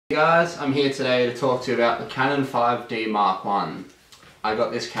Hey guys, I'm here today to talk to you about the Canon 5D Mark I. I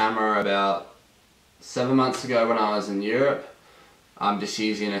got this camera about 7 months ago when I was in Europe. I'm just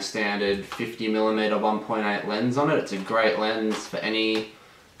using a standard 50mm 1.8 lens on it. It's a great lens for any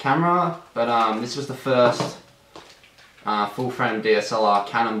camera, but this was the first full-frame DSLR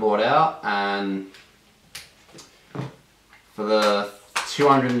Canon bought out, and for the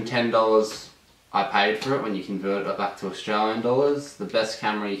 $210 I paid for it, when you convert it back to Australian dollars, the best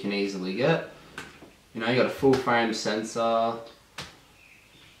camera you can easily get. You know, you got a full frame sensor,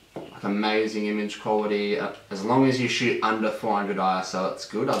 like amazing image quality. As long as you shoot under 400 ISO, it's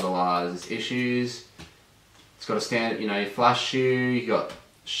good. Otherwise, there's issues. It's got a standard, you know, your flash shoe. You got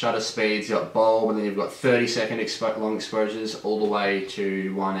shutter speeds. You got bulb, and then you've got 30-second long exposures all the way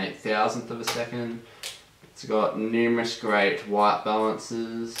to 1/8000th of a second. It's got numerous great white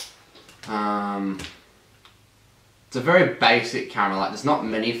balances. It's a very basic camera. Like, there's not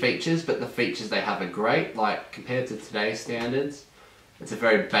many features, but the features they have are great. Like, compared to today's standards, it's a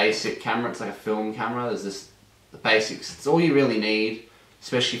very basic camera. It's like a film camera. There's just the basics. It's all you really need,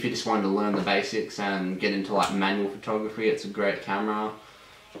 especially if you just wanted to learn the basics and get into like manual photography. It's a great camera.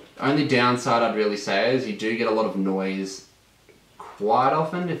 The only downside I'd really say is you do get a lot of noise quite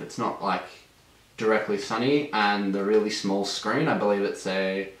often if it's not like directly sunny, and the really small screen, I believe it's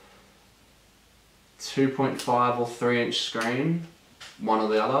a 2.5 or 3-inch screen, one or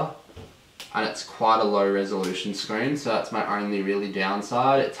the other, and it's quite a low resolution screen, so that's my only really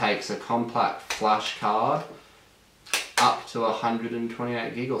downside. It takes a compact flash card up to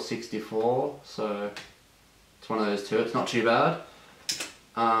 128 gig or 64, so it's one of those two. It's not too bad.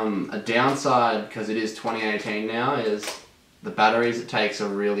 A downside, because it is 2018 now, is the batteries it takes are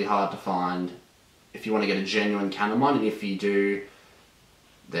really hard to find if you want to get a genuine Canon one, and if you do,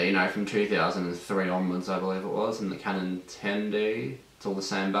 they're, you know, from 2003 onwards, I believe it was, and the Canon 10D, it's all the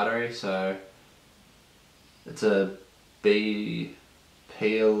same battery. So it's a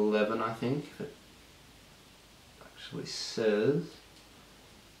BP11, I think, if it actually says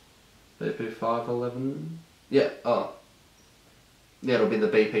BP511. Yeah, oh yeah, it'll be the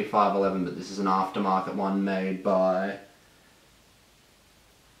BP511, but this is an aftermarket one made by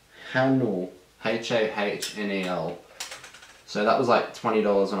Canon, H-A-H-N-E-L. So that was like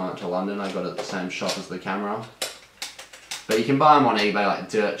 $20 when I went to London. I got it at the same shop as the camera. But you can buy them on eBay like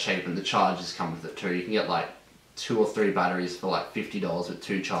dirt cheap, and the chargers come with it too. You can get like 2 or 3 batteries for like $50 with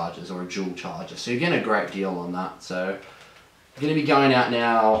 2 chargers, or a dual charger. So you're getting a great deal on that. So I'm going to be going out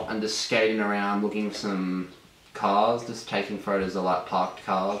now and just skating around looking for some cars, just taking photos of like parked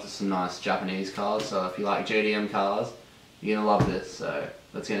cars. There's some nice Japanese cars. So if you like JDM cars, you're going to love this. So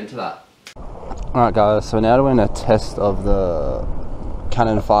let's get into that. Alright guys, so now we're in a test of the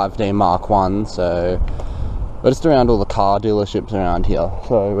Canon 5D Mark I, so we're just around all the car dealerships around here.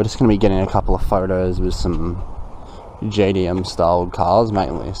 So we're just going to be getting a couple of photos with some JDM styled cars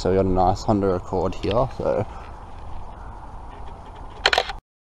mainly. So we got a nice Honda Accord here, so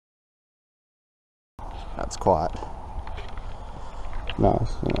that's quite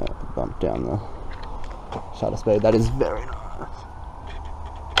nice. Bump down the shutter speed, that is very nice.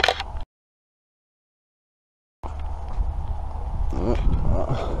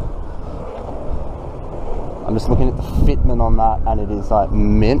 I'm just looking at the fitment on that, and it is like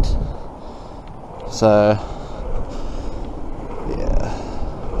mint. So yeah,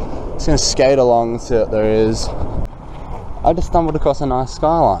 just gonna skate along, see what there is. I just stumbled across a nice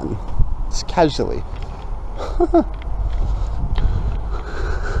skyline, just casually.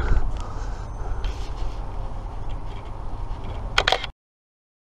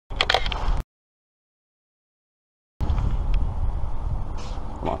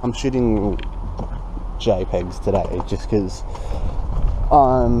 I'm shooting JPEGs today just because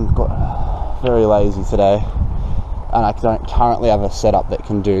I'm very lazy today, and I don't currently have a setup that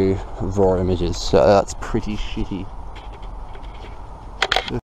can do raw images, so that's pretty shitty.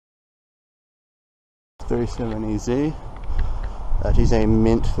 370Z, that is a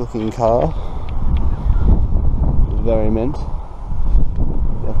mint looking car, very mint.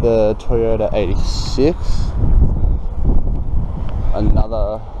 Got the Toyota 86.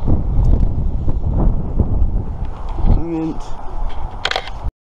 Another mint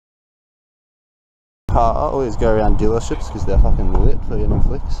car. I always go around dealerships because they're fucking lit for getting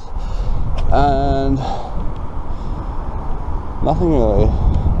flicks, and nothing really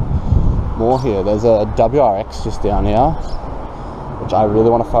more here. There's a WRX just down here which I really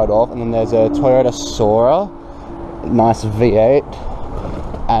want a photo of, and then there's a Toyota Sora, nice V8,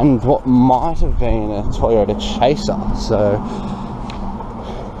 and what might have been a Toyota Chaser. So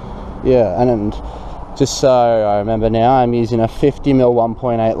yeah, and Just so I remember now, I'm using a 50mm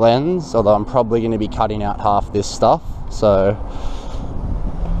 1.8 lens, although I'm probably going to be cutting out half this stuff, so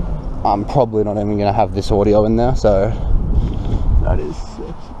I'm probably not even going to have this audio in there, so that is sexy.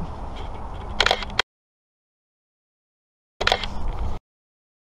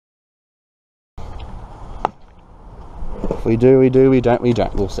 If we do, we do, we don't,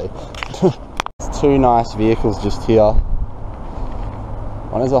 we'll see. There's two nice vehicles just here.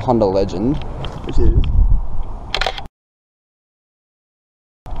 One is a Honda Legend, which is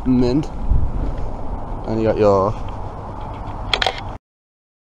mint, and you got your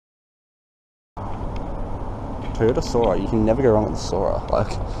Toyota Sora. You can never go wrong with the Sora. Like,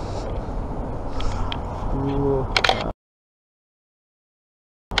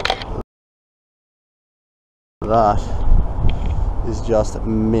 that is just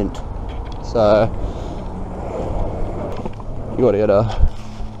mint. So you gotta get a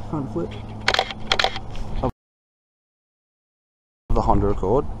front flip of the Honda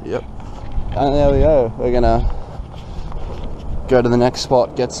Accord. Yep. And there we go. We're gonna go to the next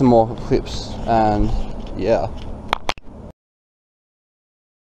spot, get some more clips, and yeah.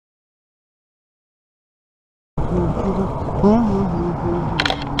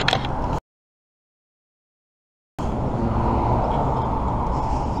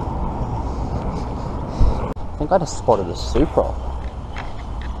 I think I just spotted a Supra.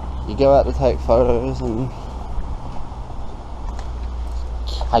 You go out to take photos and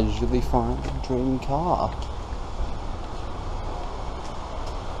casually find a dream car.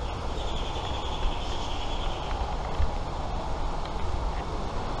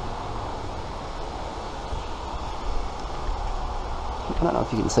 I don't know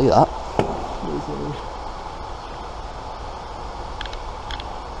if you can see that.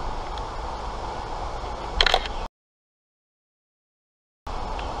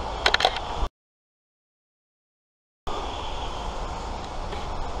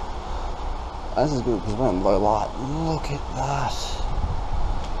 This is good because we're in low light. Look at that.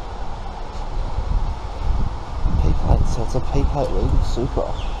 P-plate, so it's a P-plate legal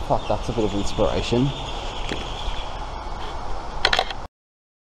Supra. Fuck, that's a bit of inspiration.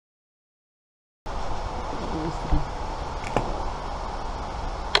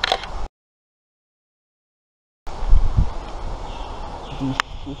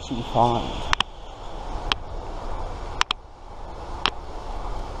 What you find?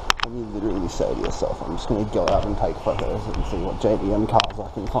 And you literally say to yourself, I'm just going to go out and take photos and see what JDM cars I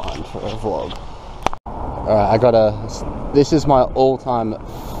can find for a vlog. Alright, this is my all-time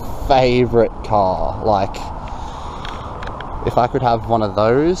favourite car. Like, if I could have one of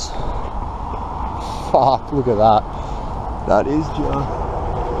those, fuck, look at that. That is just...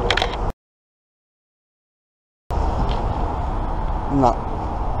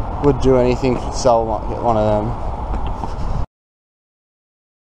 would do anything to sell one of them.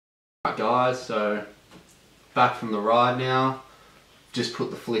 Alright guys, so back from the ride now. Just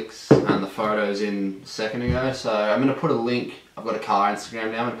put the flicks and the photos in a second ago, so I'm going to put a link. I've got a car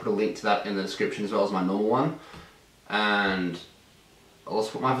Instagram now. I'm going to put a link to that in the description as well as my normal one, and I'll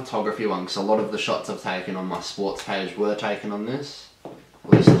also put my photography one because a lot of the shots I've taken on my sports page were taken on this. At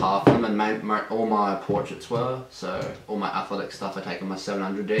least half of them, and all my portraits were, so all my athletic stuff I take on my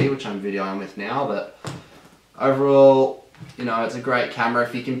 700D, which I'm videoing with now. But overall, you know, it's a great camera.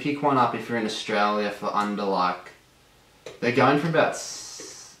 If you can pick one up if you're in Australia for under, like, they're going for about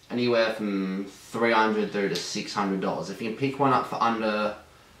anywhere from $300 through to $600. If you can pick one up for under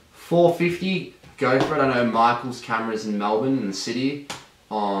 $450, go for it. I know Michael's Cameras in Melbourne, in the city,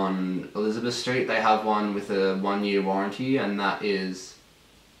 on Elizabeth Street. They have one with a 1-year warranty, and that is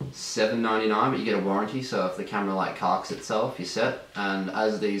 $7.99, but you get a warranty, so if the camera like carks itself, you're set. And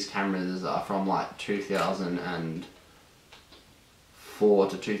as these cameras are from like 2004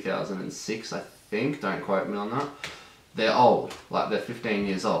 to 2006, I think, don't quote me on that, they're old, like they're 15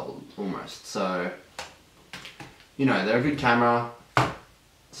 years old almost. So, you know, they're a good camera.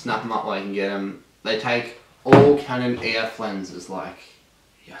 Snap them up while you can get them. They take all Canon EF lenses, like,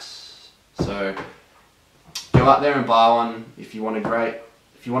 yes. So go out there and buy one if you want a great,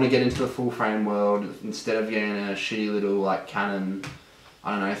 if you want to get into the full frame world, instead of getting a shitty little like Canon,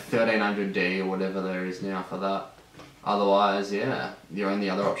 I don't know, 1300D or whatever there is now for that. Otherwise, yeah, your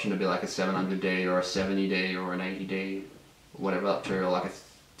only other option to be like a 700D or a 70D or an 80D, whatever up to, or like a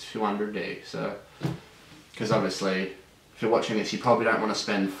 200D. So, because obviously, if you're watching this, you probably don't want to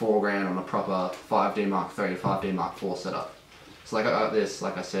spend $4 grand on a proper 5D Mark III, 5D Mark IV setup. So like I got this,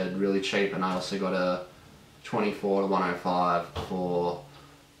 like I said, really cheap, and I also got a 24 to 105 for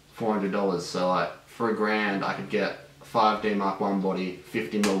 $400. So like for $1 grand, I could get 5D Mark 1 body,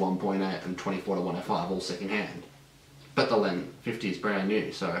 50mm 1.8 and 24 to 105 all second hand. But the lens 50 is brand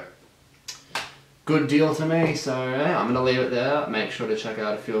new, so good deal to me. So yeah, I'm going to leave it there. Make sure to check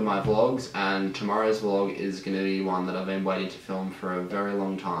out a few of my vlogs, and tomorrow's vlog is going to be one that I've been waiting to film for a very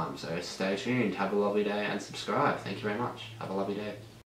long time. So stay tuned, have a lovely day and subscribe. Thank you very much. Have a lovely day.